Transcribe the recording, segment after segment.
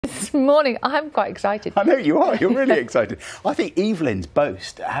Morning. I'm quite excited. I know you are. You're really excited. I think Evelyn's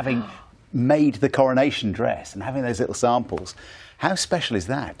boast, having made the coronation dress and having those little samples, how special is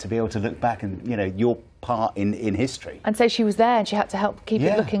that to be able to look back and, you know, your part in history? And say she was there and she had to help keep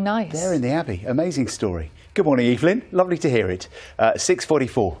it looking nice. There in the Abbey. Amazing story. Good morning, Evelyn. Lovely to hear it.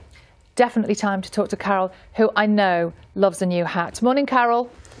 6:44. Definitely time to talk to Carol, who I know loves a new hat. Morning, Carol.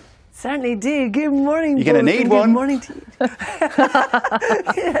 Certainly do. Good morning, You're going to need one. Good morning to you.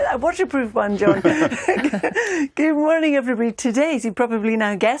 A waterproof one, John. Good morning, everybody. Today, as you probably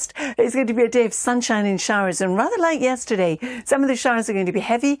now guessed, is going to be a day of sunshine and showers. And rather like yesterday, some of the showers are going to be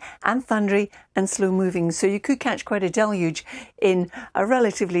heavy and thundery and slow moving. So you could catch quite a deluge in a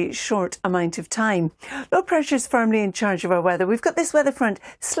relatively short amount of time. Low pressure is firmly in charge of our weather. We've got this weather front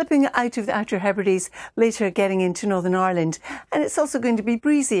slipping out of the Outer Hebrides, later getting into Northern Ireland. And it's also going to be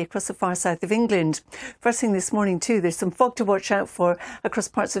breezy across the far south of England. First thing this morning too, there's some fog to watch out for across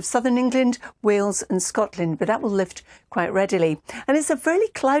parts of southern England, Wales and Scotland, but that will lift quite readily. And it's a fairly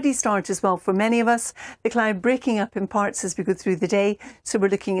cloudy start as well for many of us. The cloud breaking up in parts as we go through the day, so we're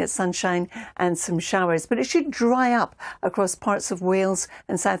looking at sunshine and some showers, but it should dry up across parts of Wales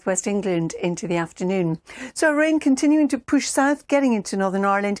and southwest England into the afternoon. So rain continuing to push south, getting into Northern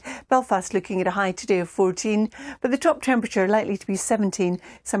Ireland. Belfast looking at a high today of 14, but the top temperature likely to be 17,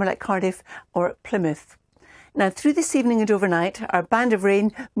 somewhere like Cardiff or Plymouth. Now, through this evening and overnight, our band of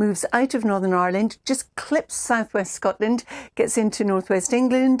rain moves out of Northern Ireland, just clips southwest Scotland, gets into northwest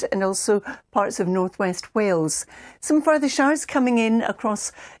England and also parts of northwest Wales. Some further showers coming in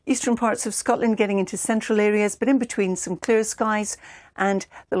across eastern parts of Scotland, getting into central areas, but in between some clear skies, and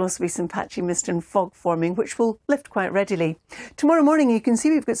there'll also be some patchy mist and fog forming, which will lift quite readily. Tomorrow morning, you can see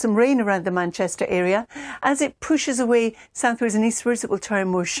we've got some rain around the Manchester area. As it pushes away southwards and eastwards, it will turn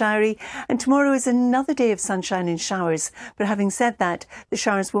more showery. And tomorrow is another day of sunshine and showers. But having said that, the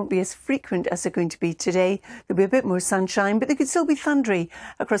showers won't be as frequent as they're going to be today. There'll be a bit more sunshine, but they could still be thundery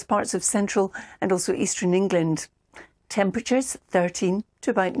across parts of central and also eastern England. Temperatures 13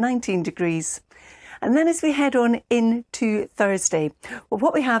 to about 19 degrees. And then as we head on into Thursday, well,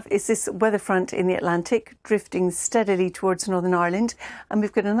 what we have is this weather front in the Atlantic drifting steadily towards Northern Ireland, and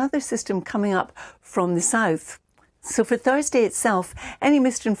we've got another system coming up from the south. So for Thursday itself, any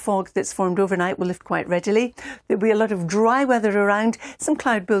mist and fog that's formed overnight will lift quite readily. There'll be a lot of dry weather around, some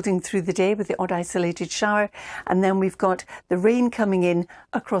cloud building through the day with the odd isolated shower, and then we've got the rain coming in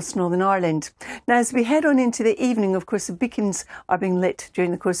across Northern Ireland. Now, as we head on into the evening, of course, the beacons are being lit during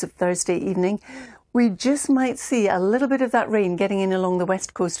the course of Thursday evening. We just might see a little bit of that rain getting in along the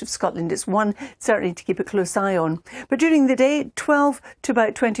west coast of Scotland. It's one certainly to keep a close eye on. But during the day, 12 to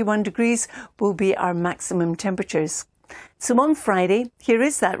about 21 degrees will be our maximum temperatures. So on Friday, here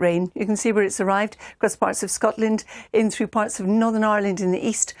is that rain. You can see where it's arrived across parts of Scotland, in through parts of Northern Ireland in the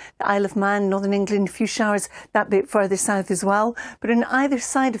east, the Isle of Man, Northern England, a few showers that bit further south as well. But on either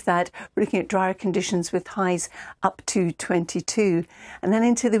side of that, we're looking at drier conditions with highs up to 22. And then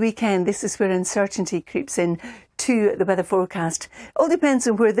into the weekend, this is where uncertainty creeps in to the weather forecast. All depends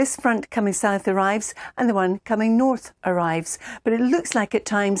on where this front coming south arrives and the one coming north arrives. But it looks like at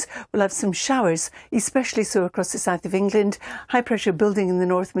times we'll have some showers, especially so across the south of England. High pressure building in the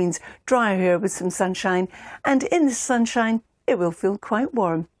north means drier here with some sunshine. And in the sunshine, it will feel quite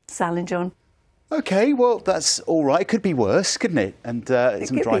warm. Sal and John. OK, well, that's all right. It could be worse, couldn't it? And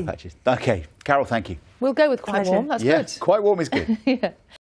some dry patches. OK, Carol, thank you. We'll go with quite warm. That's good. Quite warm is good. Yeah.